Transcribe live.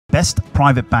Best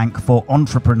Private Bank for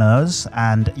Entrepreneurs,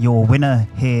 and your winner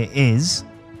here is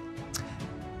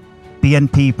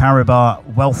BNP Paribas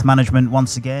Wealth Management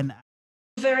once again.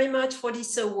 Thank you very much for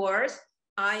this award.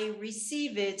 I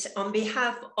receive it on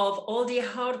behalf of all the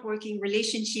hardworking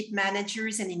relationship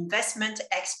managers and investment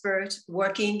experts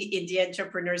working in the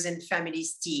Entrepreneurs and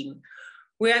Families team.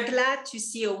 We are glad to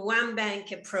see a one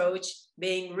bank approach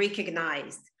being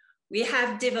recognized. We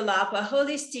have developed a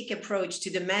holistic approach to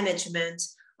the management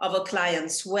of a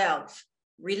client's wealth,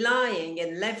 relying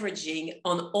and leveraging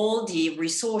on all the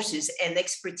resources and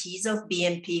expertise of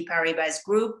BNP Paribas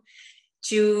Group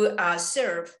to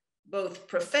serve both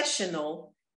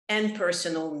professional and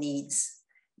personal needs.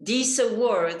 These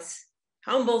awards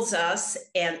humbles us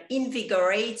and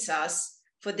invigorates us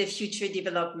for the future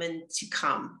development to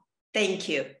come. Thank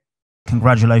you.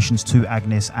 Congratulations to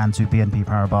Agnes and to BNP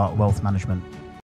Paribas Wealth Management.